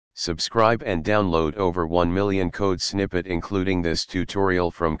Subscribe and download over 1 million code snippet including this tutorial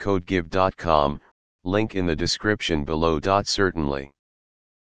from codegive.com, link in the description below. Certainly.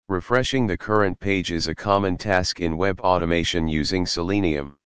 Refreshing the current page is a common task in web automation using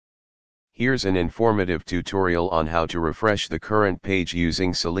Selenium. Here's an informative tutorial on how to refresh the current page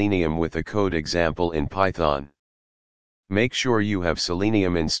using Selenium with a code example in Python. Make sure you have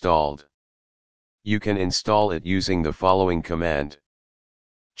Selenium installed. You can install it using the following command.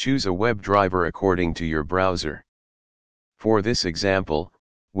 Choose a WebDriver according to your browser. For this example,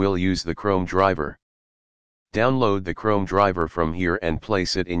 we'll use the ChromeDriver. Download the ChromeDriver from here and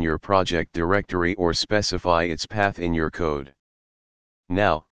place it in your project directory or specify its path in your code.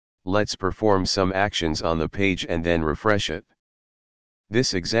 Now, let's perform some actions on the page and then refresh it.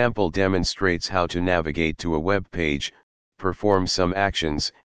 This example demonstrates how to navigate to a web page, perform some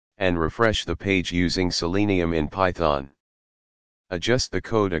actions, and refresh the page using Selenium in Python. Adjust the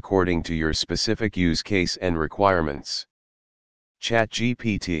code according to your specific use case and requirements.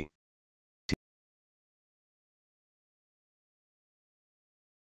 ChatGPT.